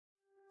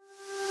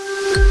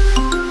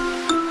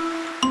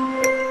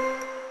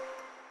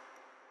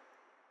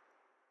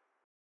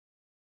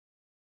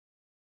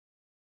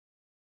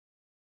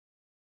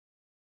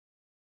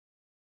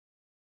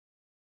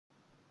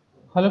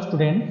Hello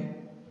students,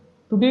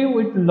 today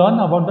we will learn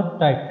about the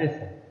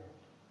titration.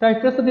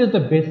 Titration is the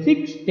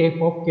basic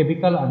step of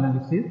chemical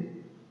analysis.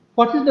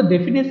 What is the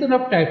definition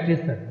of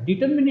titration?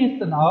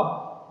 Determination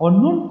of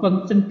unknown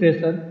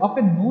concentration of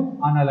a known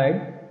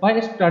analyte by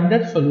a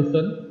standard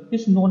solution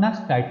is known as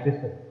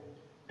titration.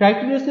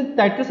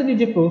 Titration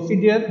is a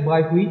procedure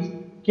by which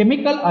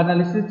chemical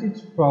analysis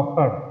is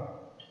performed.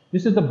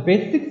 This is the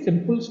basic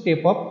simple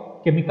step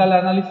of chemical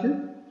analysis.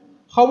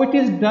 How it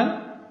is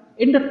done?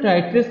 In the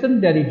titration,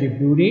 there is a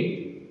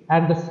burette,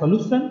 and the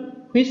solution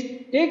which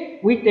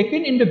we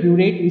taken in the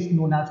burette is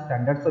known as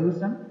standard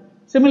solution.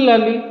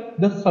 Similarly,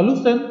 the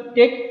solution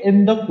taken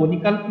in the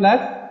conical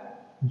flask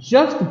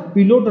just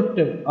below the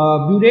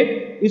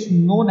burette is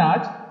known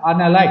as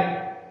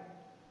analyte.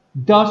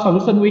 The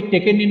solution we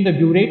taken in the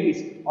burette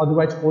is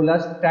otherwise called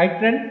as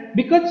titrant,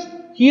 because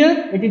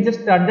here it is a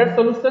standard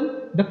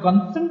solution. The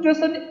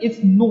concentration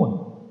is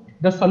known.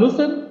 The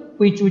solution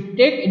which we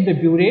take in the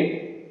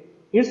burette,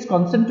 its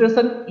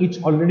concentration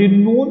is already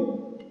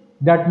known.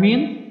 That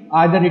means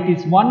either it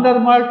is 1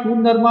 normal, 2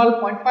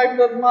 normal, 0.5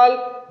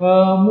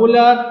 normal,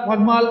 molar,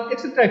 1 mole,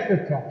 etc.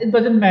 etc. It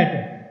doesn't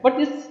matter. But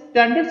its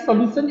standard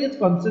solution, its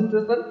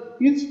concentration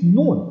is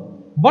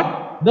known.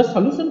 But the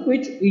solution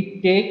which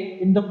we take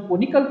in the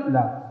conical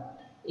flask,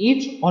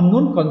 each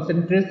unknown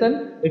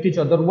concentration, it is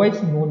otherwise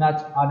known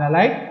as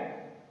analyte.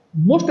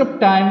 Most of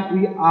time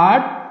we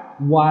add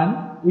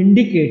one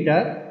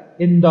indicator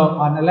in the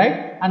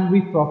analyte and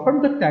we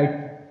perform the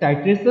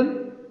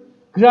titration.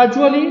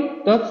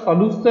 Gradually the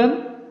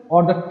solution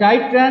or the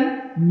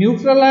titrant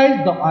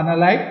neutralize the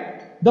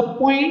analyte.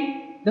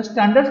 The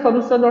standard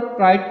solution or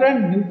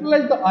titrant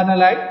neutralize the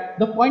analyte.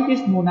 The point is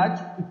known as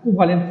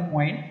equivalence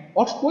point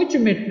or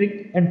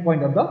stoichiometric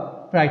endpoint of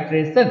the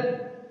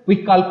titration.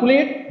 We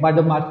calculate by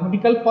the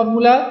mathematical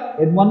formula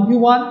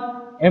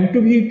N1V1,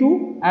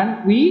 M2V2,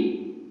 and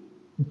we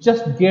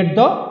just get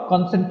the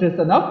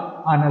concentration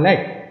of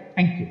analyte.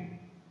 Thank you.